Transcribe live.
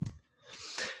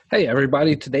Hey,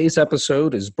 everybody. Today's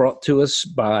episode is brought to us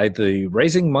by the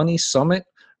Raising Money Summit,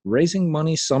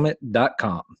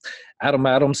 raisingmoneysummit.com. Adam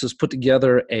Adams has put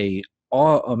together a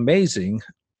amazing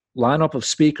lineup of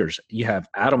speakers. You have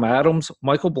Adam Adams,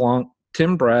 Michael Blanc,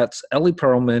 Tim Bratz, Ellie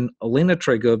Perlman, Alina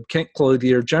Trigub, Kent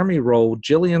Clothier, Jeremy Roll,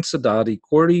 Jillian Sadati,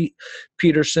 Cordy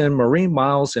Peterson, Marie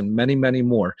Miles, and many, many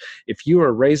more. If you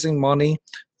are raising money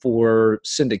for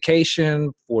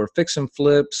syndication, for fix and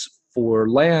flips, for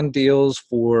land deals,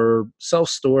 for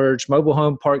self-storage, mobile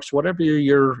home parks, whatever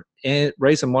you're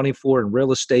raising money for in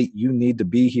real estate, you need to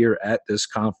be here at this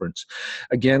conference.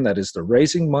 Again, that is the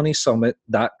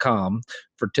raisingmoneysummit.com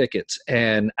for tickets.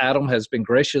 And Adam has been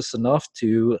gracious enough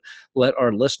to let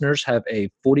our listeners have a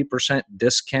 40%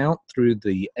 discount through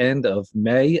the end of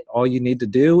May. All you need to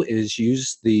do is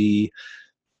use the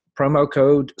promo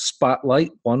code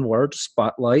SPOTLIGHT, one word,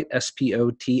 SPOTLIGHT,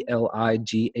 SPOTLIGHT.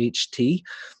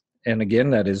 And again,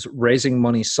 that is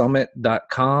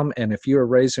raisingmoneysummit.com. And if you're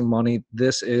raising money,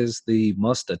 this is the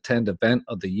must-attend event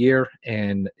of the year,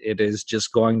 and it is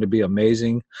just going to be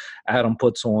amazing. Adam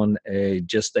puts on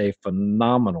just a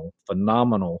phenomenal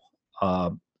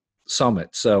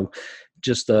summit. So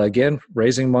just again,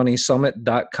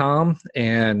 raisingmoneysummit.com.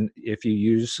 And if you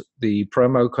use the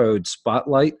promo code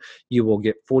SPOTLIGHT, you will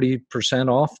get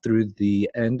 40% off through the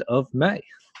end of May.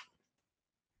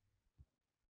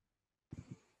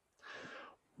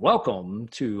 Welcome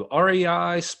to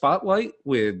REI Spotlight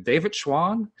with David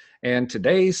Schwan, and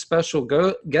today's special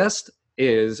guest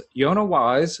is Yona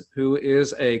Wise, who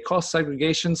is a cost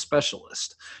segregation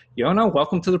specialist. Yona,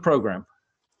 welcome to the program.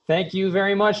 Thank you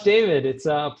very much, David. It's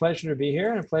a pleasure to be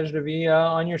here and a pleasure to be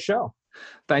on your show.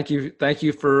 Thank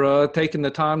you for taking the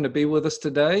time to be with us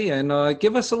today, and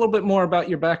give us a little bit more about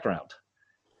your background.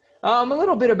 A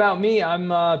little bit about me. I'm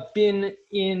been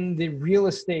in the real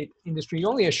estate industry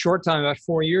only a short time, about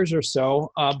 4 years or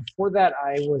so. Before that,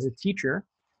 I was a teacher.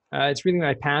 It's really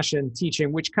my passion,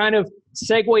 teaching, which kind of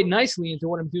segued nicely into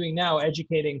what I'm doing now,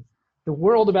 educating the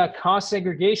world about cost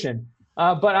segregation.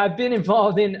 But I've been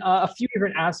involved in a few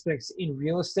different aspects in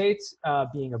real estate,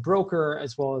 being a broker,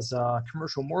 as well as a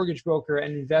commercial mortgage broker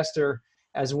and investor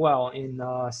as well in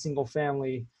single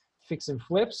family fix and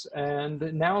flips,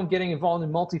 and now I'm getting involved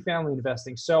in multifamily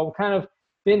investing. So kind of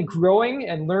been growing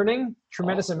and learning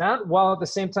tremendous amount, while at the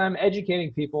same time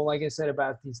educating people, like I said,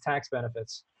 about these tax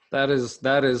benefits. That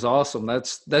is awesome.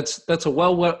 That's a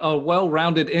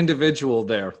well-rounded individual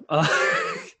there.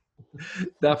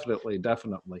 Definitely.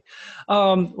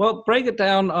 Well, break it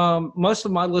down. Most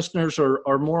of my listeners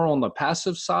are more on the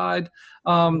passive side,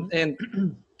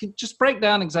 and just break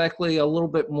down exactly a little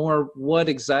bit more what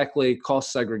exactly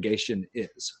cost segregation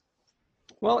is.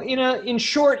 Well, in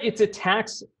short, it's a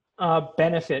tax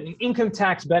benefit, an income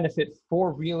tax benefit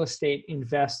for real estate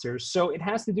investors. So it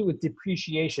has to do with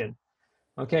depreciation,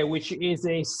 okay, which is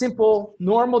a simple,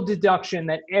 normal deduction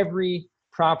that every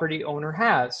property owner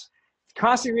has.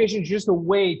 Cost segregation is just a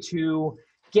way to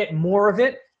get more of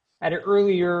it at an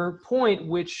earlier point,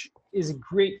 which is a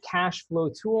great cash flow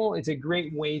tool. It's a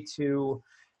great way to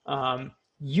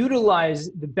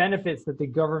utilize the benefits that the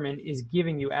government is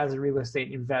giving you as a real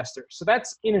estate investor. So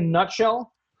that's in a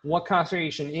nutshell what cost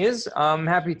segregation is. I'm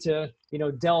happy to take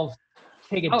a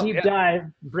deep dive,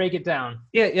 break it down.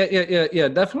 Yeah.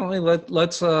 Definitely.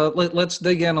 Let's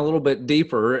dig in a little bit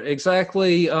deeper.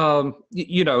 Exactly.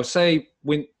 Say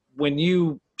when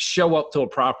you show up to a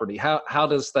property, how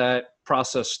does that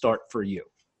process start for you?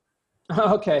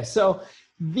 Okay, so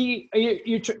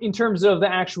in terms of the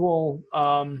actual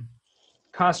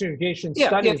cost segregation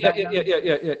studies.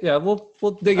 Yeah.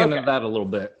 We'll dig into that a little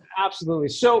bit. Absolutely.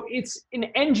 So it's an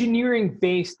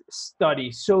engineering-based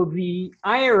study. So the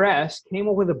IRS came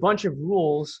up with a bunch of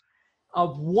rules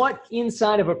of what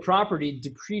inside of a property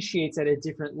depreciates at a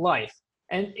different life.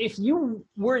 And if you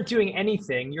weren't doing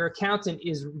anything, your accountant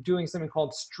is doing something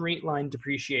called straight line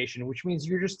depreciation, which means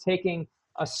you're just taking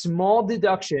a small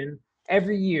deduction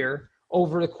every year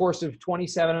over the course of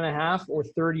 27 and a half or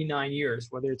 39 years,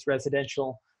 whether it's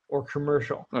residential or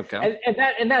commercial. Okay.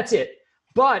 And that's it.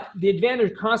 But the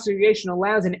advantage of cost segregation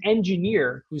allows an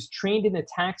engineer who's trained in the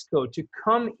tax code to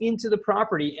come into the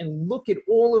property and look at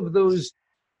all of those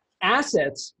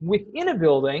assets within a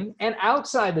building and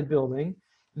outside the building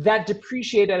that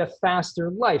depreciate at a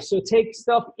faster life. So take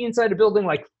stuff inside a building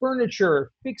like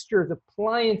furniture, fixtures,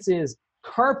 appliances,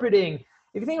 carpeting.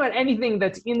 If you think about anything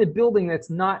that's in the building that's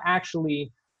not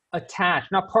actually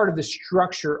attached, not part of the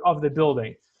structure of the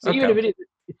building. So even if it is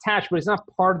attached, but it's not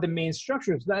part of the main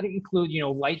structure, so that include,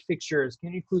 light fixtures,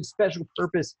 can include special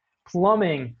purpose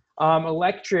plumbing,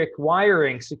 electric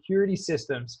wiring, security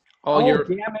systems. All Oh, your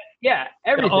damn it. Yeah, Yeah,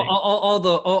 everything. all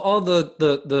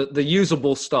the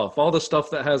usable stuff, all the stuff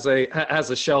that has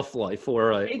a shelf life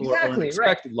or an Exactly, right.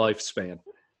 expected lifespan.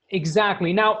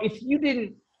 Exactly. Now, if you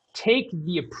didn't take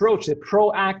the approach, the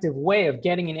proactive way of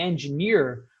getting an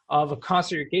engineer of a cost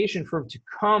segregation firm to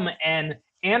come and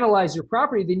analyze your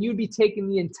property, then you'd be taking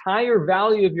the entire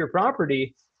value of your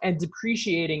property and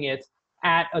depreciating it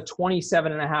at a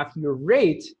 27.5 year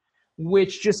rate,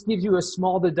 which just gives you a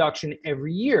small deduction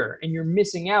every year. And you're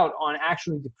missing out on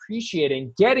actually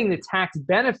depreciating, getting the tax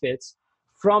benefits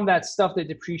from that stuff that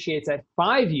depreciates at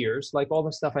 5 years, like all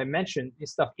the stuff I mentioned,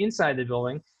 is stuff inside the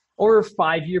building, over a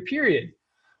 5 year period.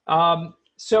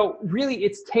 So really,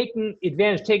 it's taking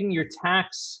advantage, taking your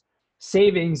tax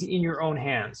savings in your own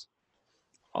hands.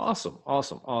 Awesome,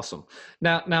 awesome, awesome.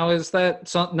 Now is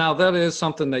that now that is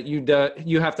something that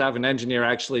you have to have an engineer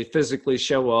actually physically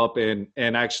show up and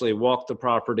actually walk the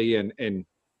property and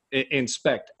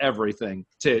inspect everything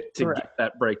to get Correct.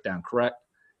 that breakdown, correct?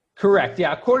 Correct.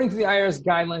 Yeah. According to the IRS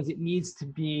guidelines, it needs to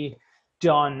be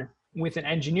done with an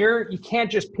engineer. You can't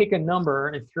just pick a number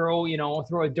and throw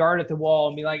a dart at the wall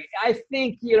and be like, I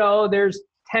think, there's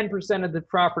 10% of the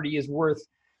property is worth,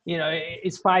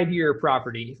 it's 5 year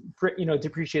property,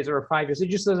 depreciates over 5 years. It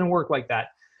just doesn't work like that.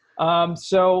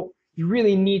 So you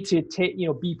really need to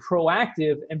be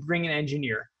proactive and bring an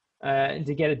engineer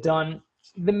to get it done,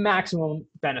 the maximum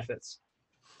benefits.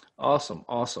 Awesome,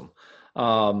 awesome.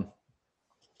 Um,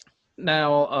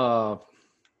 now,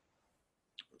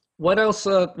 what else?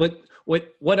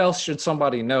 What else should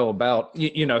somebody know about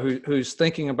who's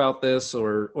thinking about this,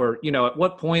 or at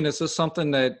what point is this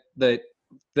something that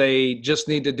they just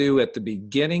need to do at the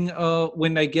beginning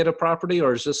when they get a property,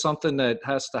 or is this something that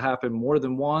has to happen more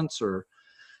than once? Or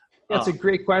That's a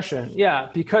great question. Yeah,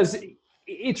 because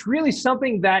it's really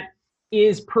something that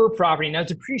is per property. Now,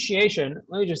 depreciation,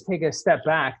 let me just take a step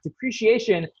back.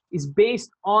 Depreciation is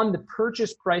based on the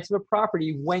purchase price of a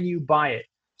property when you buy it.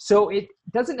 So it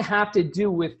doesn't have to do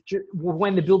with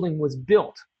when the building was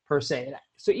built, per se.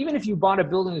 So even if you bought a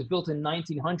building that was built in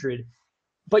 1900,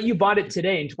 but you bought it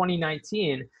today in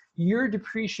 2019, your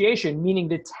depreciation, meaning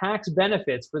the tax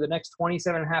benefits for the next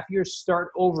 27.5 years,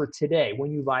 start over today when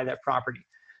you buy that property.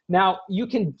 Now, you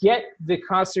can get the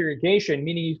cost segregation,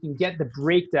 meaning you can get the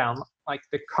breakdown, like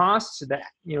the costs,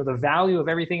 the value of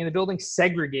everything in the building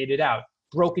segregated out,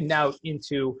 broken out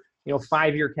into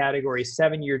 5 year category,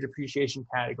 7 year depreciation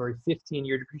category, 15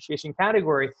 year depreciation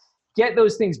category. Get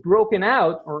those things broken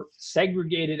out or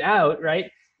segregated out, right?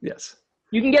 yes.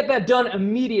 You can get that done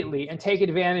immediately and take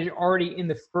advantage already in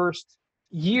the first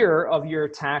year of your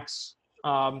tax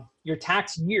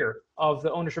year of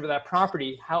the ownership of that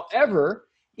property. However,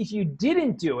 if you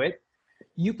didn't do it,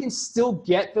 you can still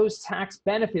get those tax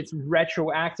benefits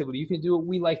retroactively. You can do what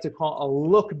we like to call a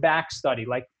look back study.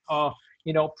 Like,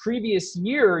 previous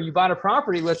year you bought a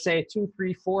property, let's say 2,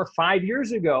 3, 4, 5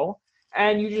 years ago,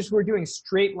 and you just were doing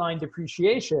straight line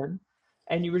depreciation,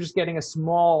 and you were just getting a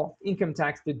small income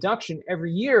tax deduction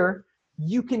every year.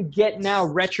 You can get now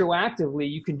retroactively,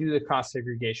 you can do the cost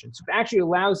segregation. So it actually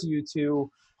allows you to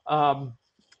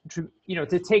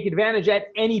take advantage at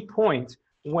any point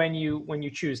when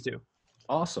you choose to.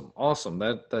 Awesome, awesome.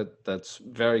 That's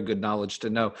very good knowledge to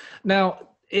know. Now,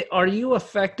 are you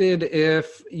affected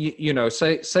if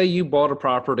say you bought a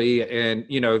property and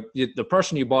the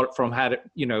person you bought it from had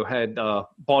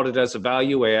bought it as a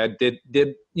value add, did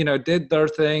their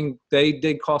thing, they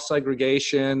did cost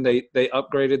segregation, they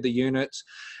upgraded the units,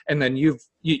 and then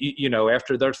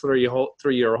after their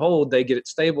 3-year hold, they get it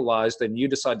stabilized and you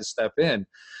decide to step in.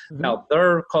 Mm-hmm. Now,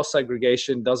 their cost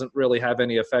segregation doesn't really have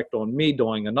any effect on me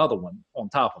doing another one on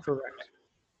top of it.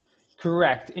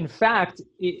 Correct. In fact,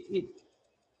 it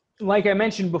like I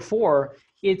mentioned before,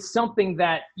 it's something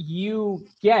that you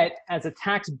get as a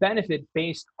tax benefit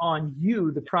based on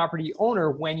you, the property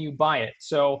owner, when you buy it.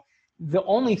 So the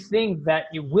only thing that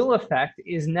it will affect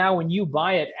is now when you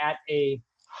buy it at a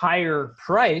higher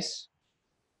price,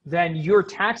 then your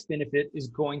tax benefit is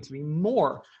going to be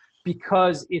more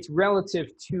because it's relative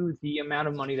to the amount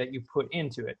of money that you put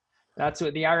into it. That's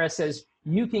what the IRS says.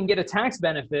 You can get a tax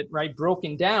benefit, right,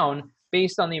 broken down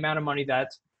based on the amount of money that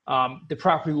the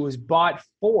property was bought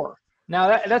for.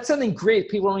 Now, that's something great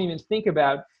people don't even think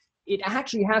about. It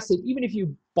actually has to, even if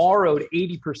you borrowed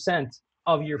 80%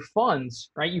 of your funds,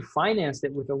 right, you financed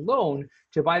it with a loan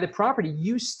to buy the property,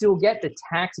 you still get the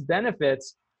tax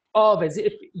benefits of as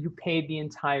if you paid the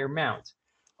entire amount.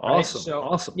 Right? Awesome. So,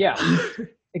 awesome. Yeah,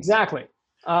 exactly.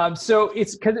 So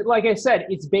it's because, like I said,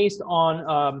 it's based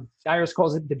on, the IRS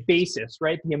calls it the basis,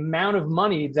 right? The amount of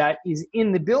money that is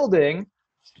in the building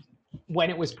when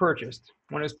it was purchased,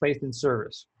 when it was placed in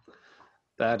service.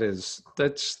 That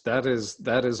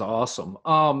is awesome.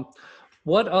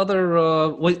 What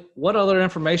other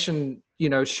information,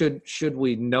 should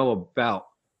we know about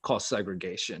cost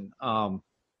segregation? I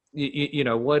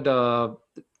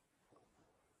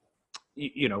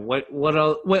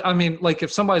mean, like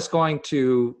if somebody's going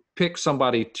to pick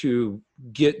somebody to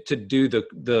get to do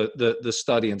the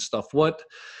study and stuff, what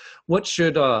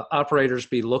should operators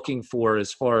be looking for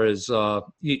as far as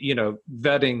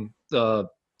vetting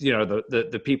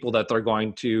the people that they're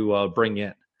going to bring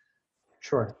in?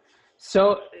 Sure.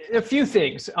 So a few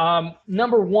things.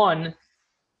 Number one,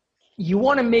 you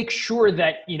want to make sure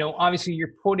that, obviously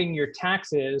you're putting your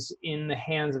taxes in the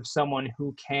hands of someone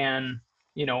who can,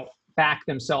 back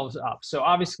themselves up. So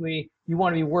obviously you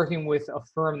want to be working with a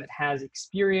firm that has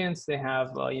experience. They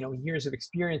have, years of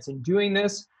experience in doing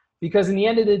this, because in the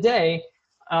end of the day,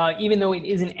 even though it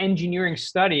is an engineering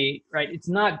study, right, it's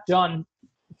not done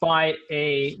by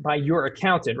your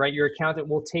accountant, right? Your accountant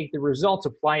will take the results,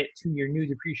 apply it to your new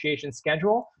depreciation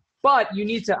schedule, but you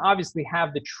need to obviously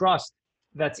have the trust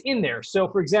that's in there. So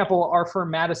for example, our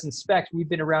firm Madison Spec, we've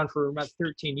been around for about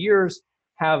 13 years,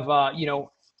 have,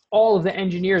 all of the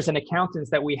engineers and accountants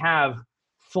that we have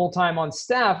full-time on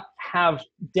staff have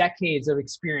decades of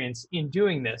experience in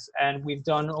doing this. And we've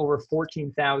done over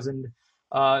 14,000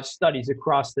 studies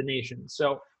across the nation.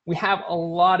 So we have a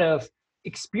lot of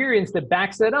experience that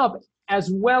backs that up,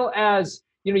 as well as,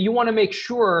 you want to make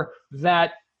sure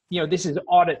that, this is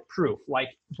audit proof.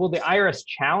 Like, will the IRS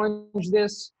challenge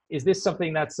this? Is this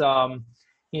something that's,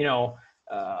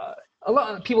 a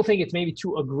lot of people think it's maybe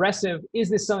too aggressive. Is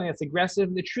this something that's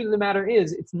aggressive? The truth of the matter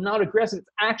is it's not aggressive. It's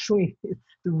actually the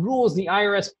rules the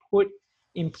IRS put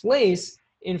in place,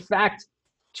 in fact,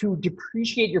 to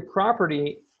depreciate your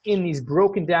property in these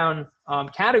broken down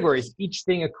categories, each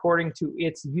thing according to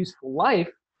its useful life,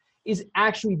 is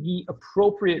actually the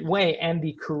appropriate way and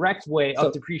the correct way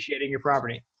of depreciating your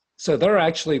property. So they're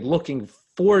actually looking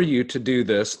for you to do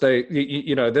this. They,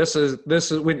 this is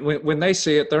when they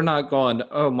see it, they're not going,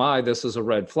 oh my, this is a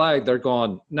red flag. They're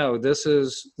going, no, this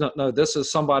is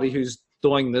somebody who's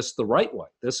doing this the right way.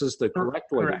 This is the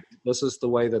correct way. Correct. This is the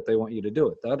way that they want you to do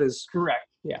it. That is correct.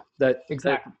 Yeah,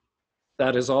 exactly.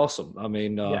 That is awesome. I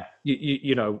mean,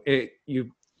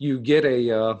 you get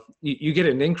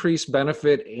an increased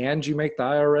benefit and you make the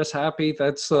IRS happy.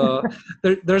 That's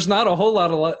there's not a whole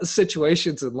lot of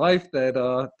situations in life that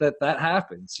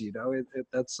happens.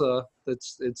 It's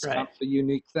right. kind of a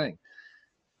unique thing.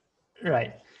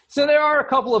 Right. So there are a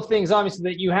couple of things obviously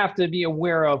that you have to be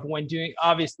aware of when doing.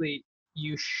 Obviously,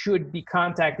 you should be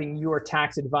contacting your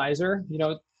tax advisor.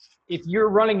 If you're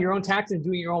running your own taxes and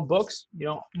doing your own books,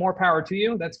 more power to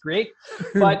you. That's great.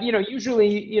 But, usually,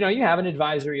 you have an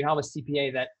advisor, you have a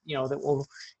CPA that will,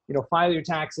 file your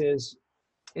taxes,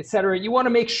 et cetera. You want to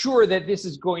make sure that this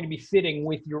is going to be fitting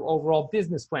with your overall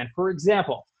business plan. For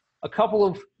example, a couple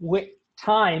of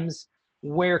times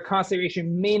where cost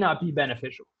segregation may not be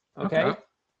beneficial. Okay.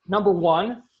 Number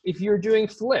one, if you're doing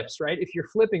flips, right? If you're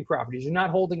flipping properties, you're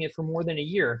not holding it for more than a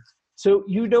year. So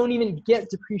you don't even get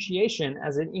depreciation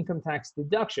as an income tax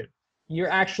deduction.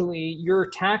 Your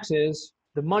taxes,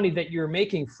 the money that you're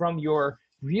making from your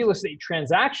real estate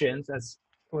transactions, as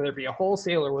whether it be a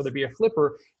wholesaler or whether it be a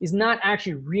flipper, is not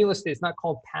actually real estate. It's not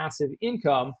called passive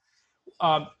income.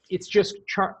 It's just,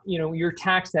 you're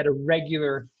taxed at a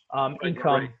regular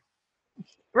income,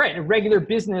 right? A regular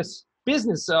business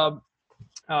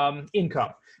income,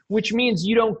 which means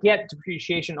you don't get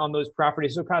depreciation on those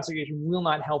properties. So cost segregation will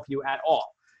not help you at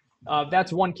all.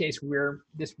 That's one case where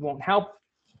this won't help.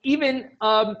 Even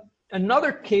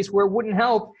another case where it wouldn't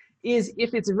help is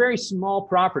if it's a very small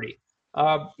property.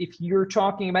 If you're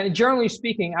talking about, and generally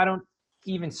speaking, I don't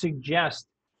even suggest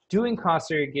doing cost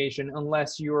segregation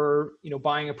unless you're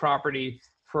buying a property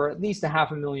for at least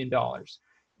 $500,000.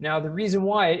 Now, the reason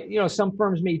why, some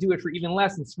firms may do it for even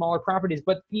less in smaller properties,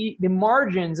 but the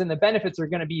margins and the benefits are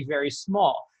going to be very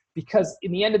small, because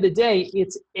in the end of the day,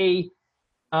 it's a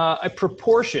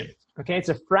proportion, okay? It's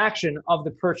a fraction of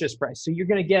the purchase price. So you're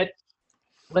going to get,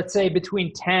 let's say,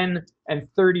 between 10 and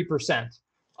 30%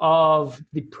 of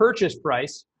the purchase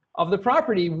price of the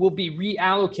property will be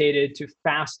reallocated to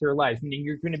faster life, meaning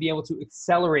you're going to be able to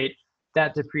accelerate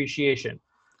that depreciation.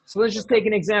 So let's just take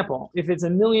an example. If it's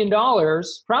 $1 million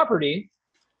property,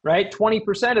 right,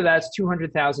 20% of that's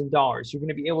 $200,000. You're going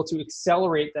to be able to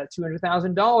accelerate that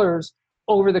 $200,000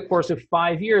 over the course of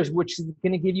 5 years, which is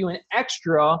going to give you an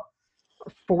extra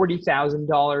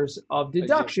 $40,000 of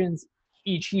deductions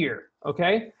each year.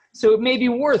 Okay, so it may be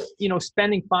worth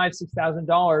spending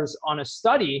 $5,000-$6,000 on a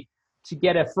study to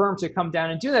get a firm to come down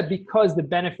and do that, because the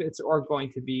benefits are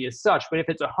going to be as such. But if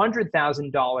it's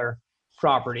 $100,000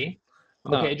 property.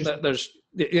 Okay, no, there's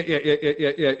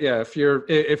yeah.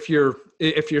 If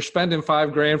you're spending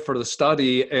 $5,000 for the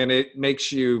study and it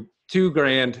makes you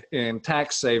 $2,000 in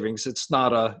tax savings, it's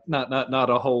not a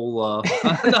whole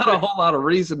not a whole lot of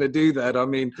reason to do that. I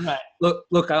mean, right.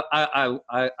 look,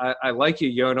 I like you,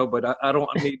 Yono, but I don't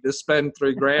need to spend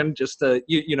 $3,000 just to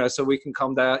so we can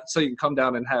come down, so you can come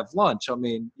down and have lunch. I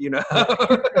mean,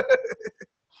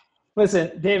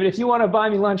 Listen, David, if you want to buy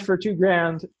me lunch for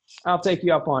 $2,000, I'll take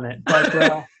you up on it.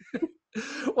 But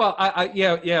well,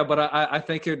 but I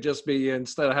think it'd just be,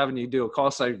 instead of having you do a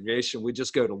cost segregation, we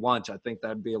just go to lunch. I think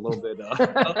that'd be a little bit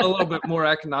a little bit more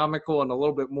economical and a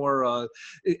little bit more.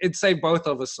 It'd save both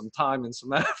of us some time and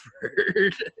some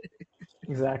effort.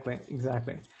 Exactly.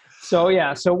 So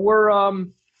yeah, so we're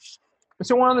on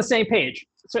the same page.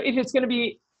 So if it's going to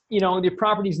be, the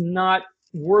property's not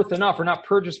worth enough or not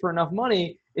purchased for enough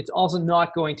money, it's also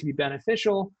not going to be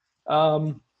beneficial.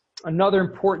 Another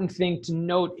important thing to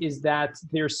note is that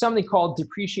there's something called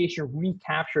depreciation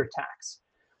recapture tax,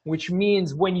 which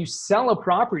means when you sell a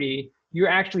property, you're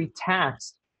actually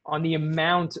taxed on the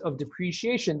amount of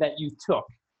depreciation that you took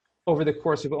over the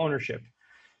course of ownership,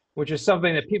 which is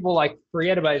something that people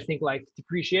forget about. I think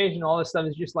depreciation, all this stuff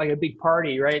is just like a big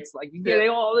party, right? It's like you get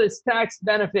all this tax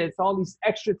benefits, all these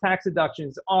extra tax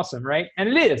deductions. Awesome, right? And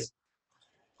it is.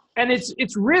 And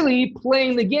it's really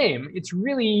playing the game. It's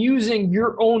really using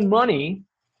your own money,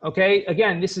 okay?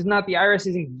 Again, this is not, the IRS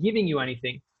isn't giving you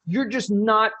anything. You're just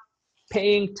not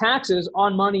paying taxes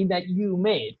on money that you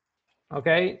made,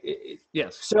 okay?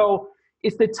 Yes. So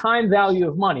it's the time value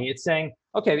of money. It's saying,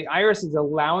 okay, the IRS is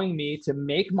allowing me to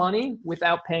make money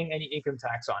without paying any income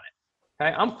tax on it,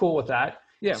 okay? I'm cool with that.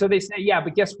 Yeah. So they say, yeah,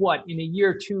 but guess what? In a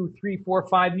year, 2, 3, 4,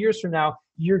 5 years from now,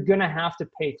 you're gonna have to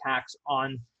pay tax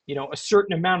on a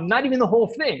certain amount, not even the whole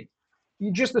thing,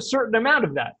 just a certain amount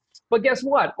of that. But guess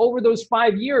what? Over those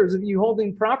 5 years of you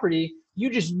holding property, you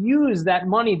just use that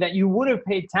money that you would have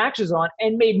paid taxes on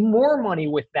and made more money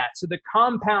with that. So the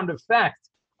compound effect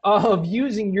of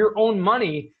using your own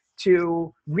money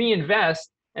to reinvest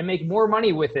and make more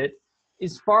money with it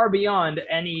is far beyond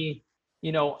any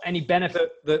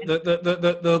benefit.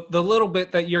 The little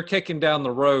bit that you're kicking down the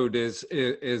road is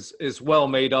well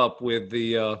made up with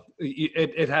the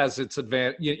it has its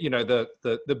advantage.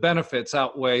 The benefits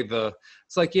outweigh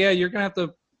it's like, yeah, you're gonna have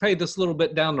to pay this little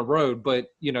bit down the road, but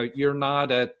you're not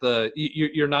at the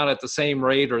same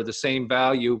rate or the same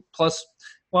value. Plus,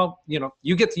 well,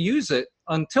 you get to use it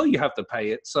until you have to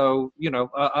pay it. So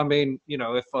I mean,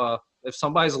 if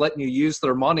somebody's letting you use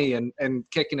their money and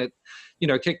kicking it,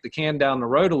 kick the can down the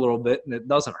road a little bit, and it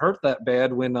doesn't hurt that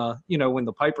bad when when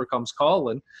the piper comes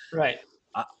calling. Right.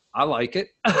 I like it.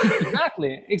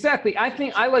 Exactly. I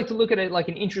think I like to look at it like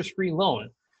an interest-free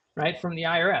loan, right, from the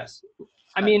IRS.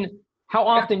 I mean, how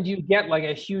often do you get like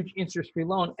a huge interest-free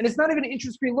loan? And it's not even an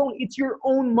interest-free loan. It's your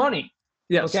own money.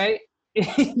 Yes. Okay.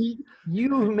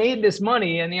 You made this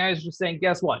money, and the IRS is just saying,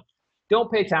 guess what?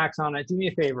 Don't pay tax on it. Do me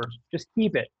a favor. Just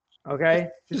keep it. Okay.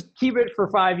 Just keep it for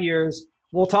 5 years.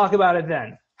 We'll talk about it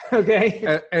then.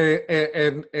 Okay.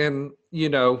 And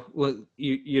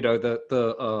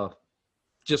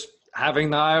just having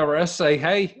the IRS say,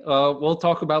 hey, we'll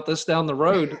talk about this down the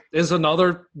road is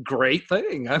another great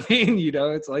thing. I mean,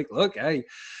 it's like, look, hey,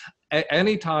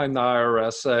 anytime the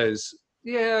IRS says,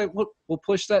 yeah, we'll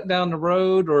push that down the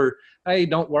road, or hey,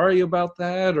 don't worry about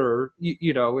that, or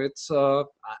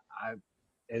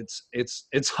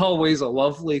it's always a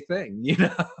lovely thing,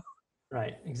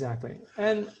 Right, exactly.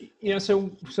 And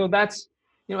so that's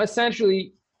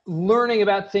essentially learning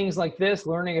about things like this,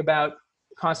 learning about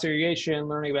cost segregation,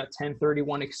 learning about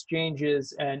 1031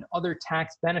 exchanges and other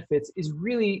tax benefits is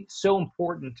really so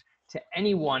important to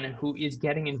anyone who is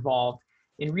getting involved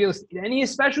in real estate, and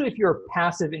especially if you're a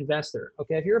passive investor.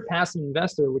 Okay, if you're a passive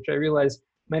investor, which I realize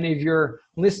many of your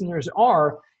listeners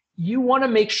are, you want to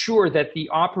make sure that the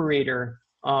operator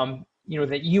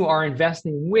that you are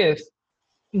investing with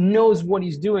knows what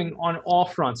he's doing on all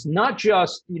fronts, not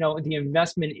just the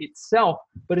investment itself,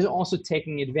 but is also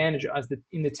taking advantage of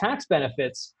in the tax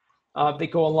benefits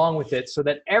that go along with it, so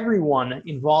that everyone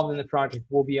involved in the project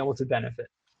will be able to benefit.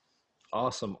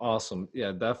 Awesome.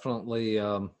 Yeah, definitely.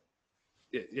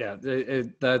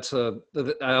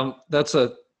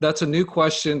 That's a new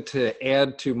question to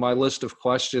add to my list of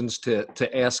questions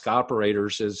to ask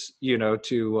operators, is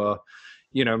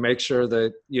to make sure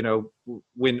that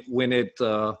when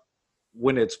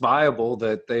it's viable,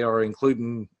 that they are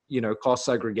including cost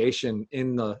segregation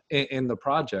in the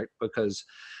project, because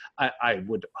I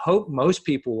would hope most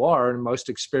people are, and most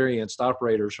experienced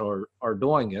operators are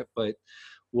doing it. But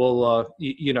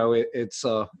it's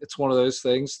one of those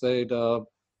things that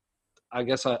I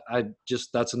guess I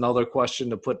just, that's another question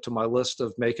to put to my list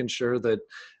of making sure that,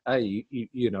 hey,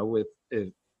 you know, if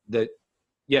that,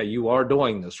 yeah, you are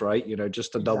doing this right, you know,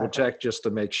 just to double Exactly. check, just to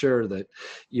make sure that,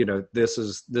 you know, this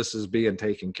is being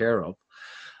taken care of.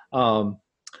 Um,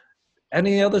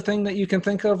 any other thing that you can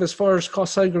think of as far as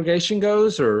cost segregation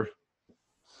goes, or?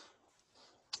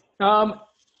 Um,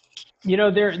 you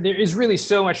know, there is really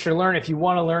so much to learn if you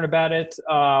want to learn about it.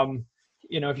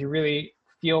 You know, if you really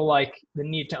feel like the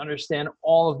need to understand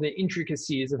all of the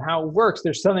intricacies of how it works,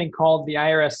 there's something called the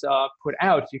IRS put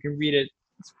out. You can read it.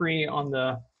 It's free on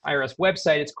the IRS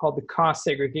website. It's called the Cost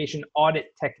Segregation Audit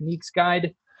Techniques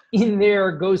Guide. In there,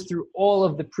 it goes through all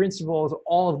of the principles,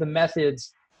 all of the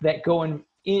methods that go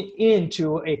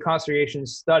into a cost segregation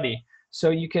study. So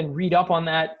you can read up on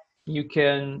that. You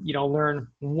can, you know, learn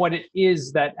what it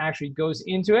is that actually goes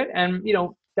into it, and, you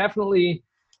know, definitely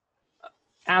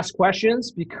ask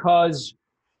questions, because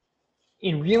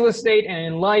in real estate and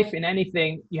in life, in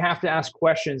anything, you have to ask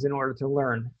questions in order to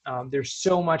learn. There's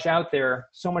so much out there,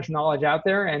 so much knowledge out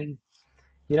there, and,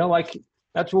 you know, like,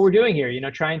 that's what we're doing here, you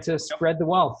know, trying to spread the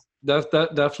wealth.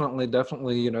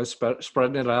 Definitely, you know,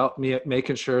 spreading it out,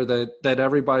 making sure that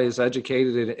everybody is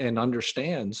educated and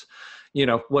understands, you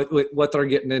know, what they're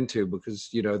getting into, because,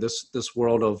 you know, this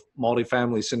world of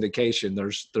multifamily syndication,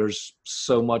 there's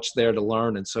so much there to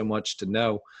learn and so much to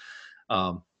know.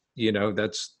 You know,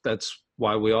 that's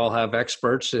why we all have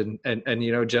experts and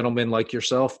you know, gentlemen like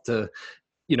yourself to,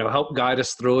 you know, help guide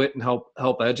us through it and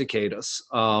help educate us.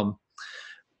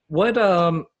 What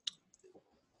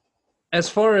as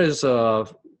far as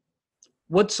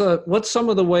what's some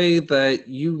of the way that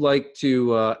you like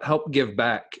to help give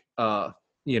back?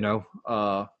 You know.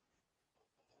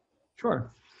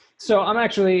 Sure. So I'm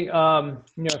actually, you know,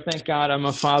 thank God I'm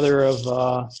a father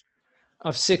of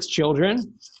 6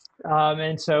 children.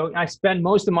 And so I spend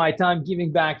most of my time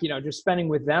giving back, you know, just spending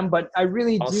with them. But I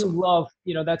really do Awesome. love,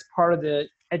 you know, that's part of the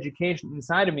education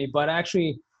inside of me. But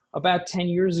actually, about 10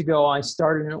 years ago, I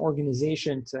started an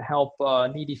organization to help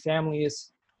needy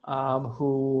families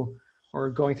who were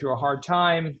going through a hard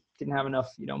time, didn't have enough,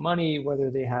 you know, money,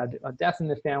 whether they had a death in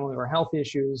the family or health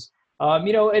issues,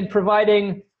 you know, and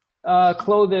providing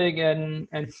clothing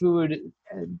and food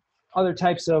and other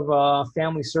types of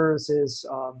family services,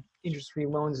 interest-free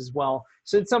loans as well.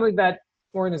 So it's something that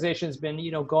organization's been,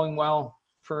 you know, going well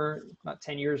for about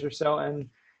 10 years or so. And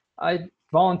I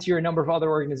volunteer a number of other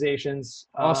organizations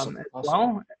Awesome. as Awesome.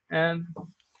 well. And,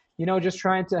 you know, just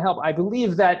trying to help. I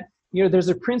believe that, you know, there's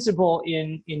a principle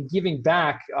in giving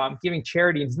back, giving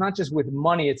charity. It's not just with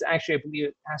money. It's actually, I believe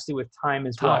it has to do with time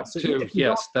as well. Time So too.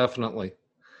 Yes, definitely.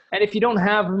 and if you don't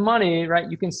have money,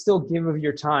 right, you can still give of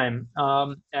your time,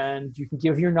 and you can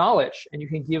give your knowledge, and you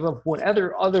can give of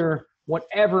whatever other,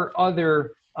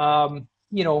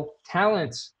 you know,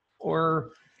 talents or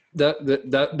That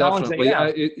knowledge that you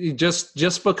definitely. have.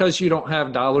 Just because you don't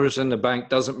have dollars in the bank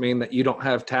doesn't mean that you don't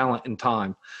have talent and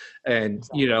time. And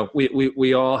you know,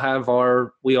 we all have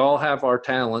our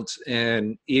talents,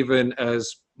 and even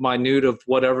as minute of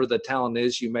whatever the talent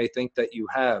is, you may think that you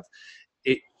have.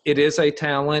 It is a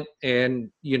talent, and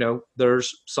you know,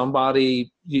 there's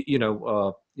somebody, you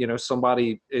know,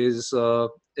 somebody is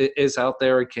out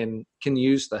there and can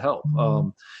use the help.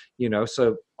 You know,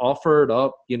 so offer it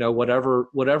up. You know,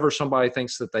 whatever somebody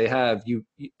thinks that they have,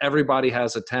 everybody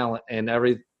has a talent, and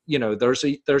you know, there's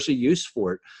a use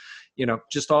for it. You know,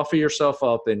 just offer yourself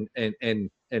up, and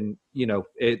you know,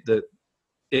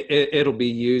 it'll be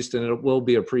used and it will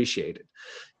be appreciated.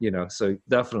 You know, so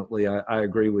definitely I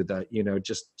agree with that. You know,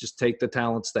 just take the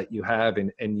talents that you have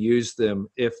and use them.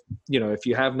 If, you know, if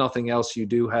you have nothing else, you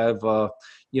do have,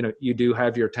 you know, you do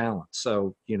have your talent.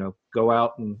 So, you know, go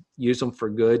out and use them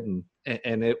for good,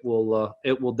 and it will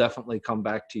definitely come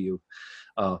back to you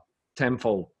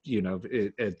tenfold. You know,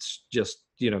 it's just,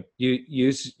 you know, you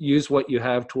use what you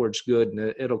have towards good,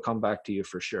 and it'll come back to you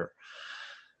for sure.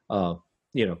 You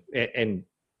know, and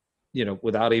you know,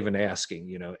 without even asking,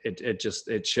 you know,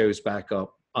 it shows back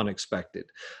up unexpected.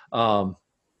 How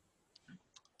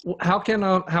can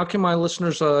my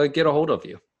listeners get a hold of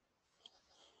you?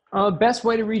 Best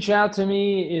way to reach out to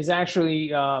me is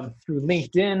actually through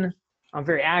LinkedIn. I'm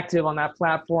very active on that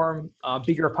platform.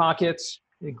 Bigger Pockets,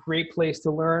 a great place to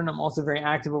learn. I'm also very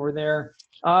active over there.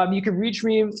 You can reach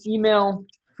me, email,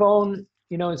 phone,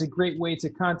 you know, is a great way to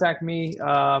contact me.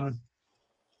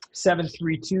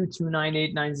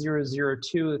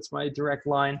 732-298-9002. It's my direct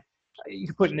line. You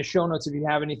can put in the show notes if you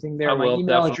have anything there, my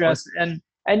email address.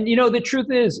 And you know, the truth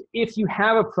is, if you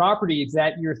have a property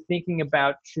that you're thinking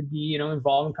about should be, you know,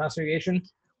 involved in cost segregation,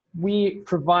 we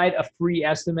provide a free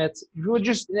estimate. We'll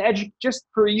just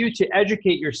for you to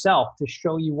educate yourself, to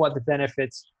show you what the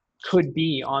benefits could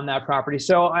be on that property.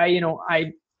 So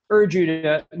I urge you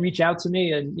to reach out to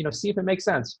me and see if it makes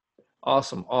sense.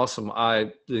 Awesome.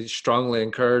 I strongly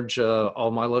encourage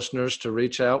all my listeners to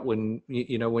reach out when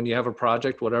when you have a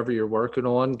project, whatever you're working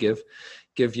on. Give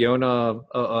Yona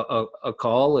a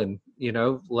call, and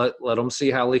let them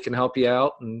see how they can help you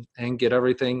out and get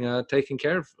everything taken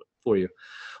care of for you.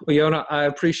 Well, Yona, I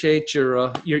appreciate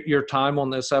your time on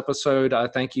this episode. I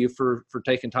thank you for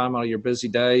taking time out of your busy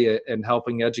day and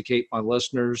helping educate my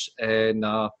listeners. And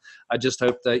I just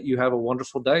hope that you have a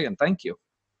wonderful day. And thank you.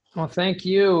 Well, thank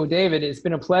you, David. It's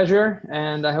been a pleasure,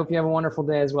 and I hope you have a wonderful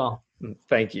day as well.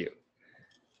 Thank you.